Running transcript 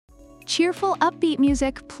cheerful, upbeat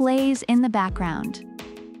music plays in the background.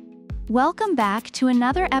 Welcome back to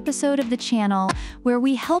another episode of the channel where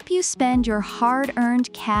we help you spend your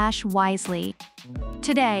hard-earned cash wisely.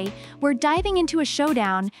 Today, we're diving into a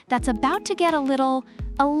showdown that's about to get a little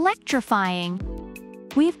electrifying.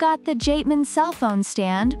 We've got the Jateman cell phone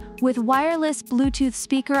stand with wireless Bluetooth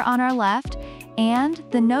speaker on our left and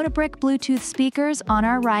the NOTABRICK Bluetooth speakers on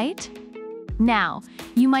our right. Now,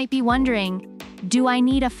 you might be wondering, do I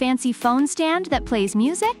need a fancy phone stand that plays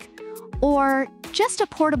music? Or just a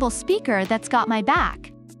portable speaker that's got my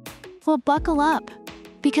back? Well, buckle up,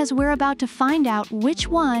 because we're about to find out which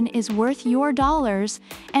one is worth your dollars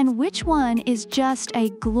and which one is just a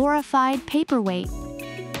glorified paperweight.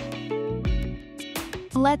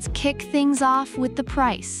 Let's kick things off with the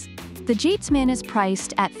price. The Jateman is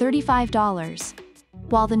priced at $35,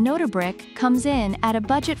 while the NOTABRICK comes in at a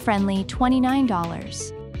budget-friendly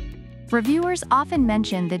 $29. Reviewers often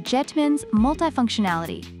mention the Jateman's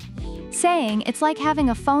multifunctionality, saying it's like having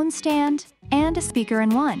a phone stand and a speaker in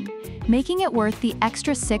one, making it worth the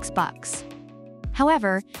extra $6.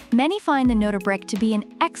 However, many find the NOTABRICK to be an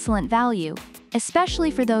excellent value,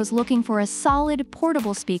 especially for those looking for a solid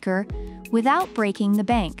portable speaker without breaking the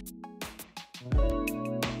bank.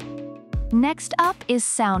 Next up is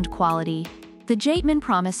sound quality. The Jateman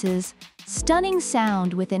promises stunning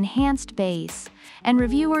sound with enhanced bass, and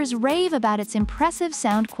reviewers rave about its impressive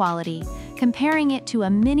sound quality, comparing it to a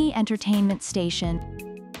mini entertainment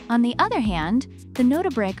station. On the other hand, the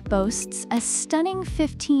NOTABRICK boasts a stunning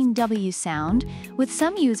 15W sound, with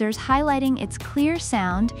some users highlighting its clear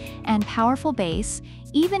sound and powerful bass,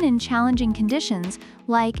 even in challenging conditions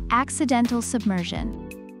like accidental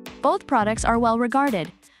submersion. Both products are well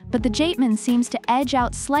regarded, but the Jateman seems to edge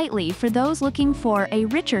out slightly for those looking for a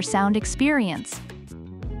richer sound experience.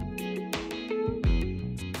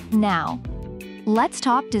 Now, let's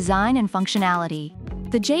talk design and functionality.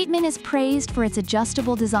 The Jateman is praised for its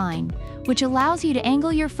adjustable design, which allows you to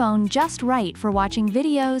angle your phone just right for watching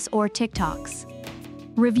videos or TikToks.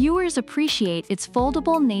 Reviewers appreciate its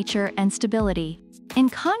foldable nature and stability. In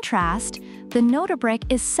contrast, the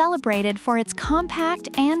NOTABRICK is celebrated for its compact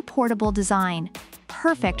and portable design,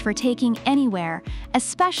 perfect for taking anywhere,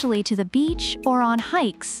 especially to the beach or on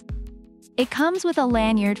hikes. It comes with a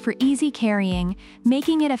lanyard for easy carrying,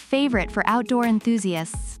 making it a favorite for outdoor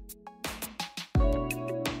enthusiasts.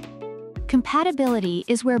 Compatibility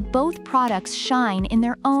is where both products shine in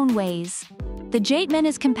their own ways. The Jateman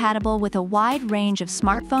is compatible with a wide range of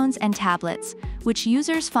smartphones and tablets, which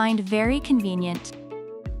users find very convenient.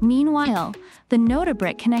 Meanwhile, the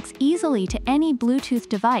NOTABRICK connects easily to any Bluetooth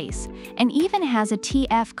device and even has a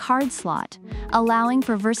TF card slot, allowing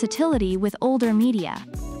for versatility with older media.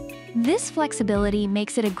 This flexibility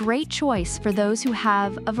makes it a great choice for those who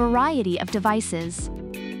have a variety of devices.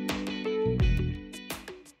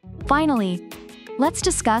 Finally, let's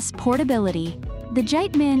discuss portability. The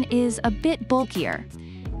Jateman is a bit bulkier,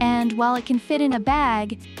 and while it can fit in a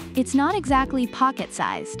bag, it's not exactly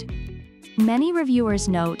pocket-sized. Many reviewers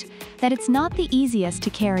note that it's not the easiest to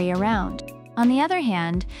carry around. On the other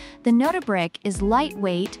hand, the NOTABRICK is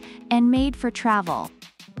lightweight and made for travel.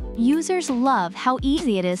 Users love how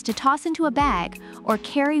easy it is to toss into a bag or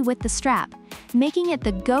carry with the strap, making it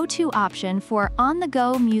the go-to option for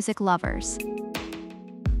on-the-go music lovers.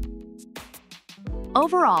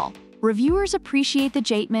 Overall, reviewers appreciate the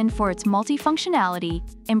Jateman for its multifunctionality,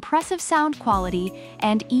 impressive sound quality,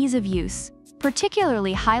 and ease of use,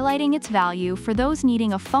 particularly highlighting its value for those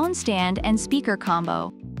needing a phone stand and speaker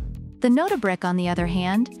combo. The NOTABRICK, on the other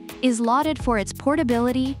hand, is lauded for its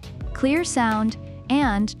portability, clear sound,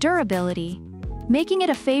 and durability, making it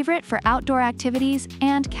a favorite for outdoor activities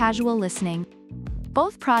and casual listening.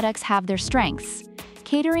 Both products have their strengths,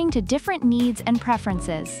 catering to different needs and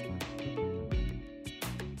preferences.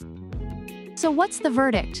 So what's the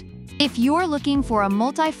verdict? If you're looking for a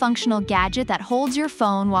multifunctional gadget that holds your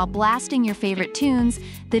phone while blasting your favorite tunes,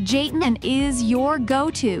 the Jateman is your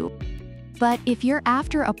go-to. But if you're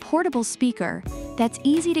after a portable speaker that's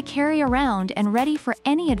easy to carry around and ready for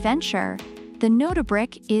any adventure, the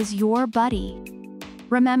NOTABRICK is your buddy.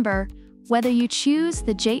 Remember, whether you choose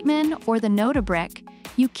the Jateman or the NOTABRICK,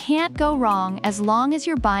 you can't go wrong as long as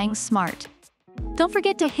you're buying smart. Don't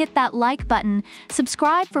forget to hit that like button,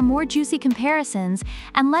 subscribe for more juicy comparisons,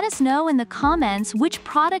 and let us know in the comments which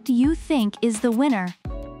product you think is the winner.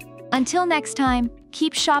 Until next time,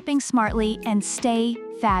 keep shopping smartly and stay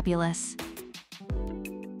fabulous.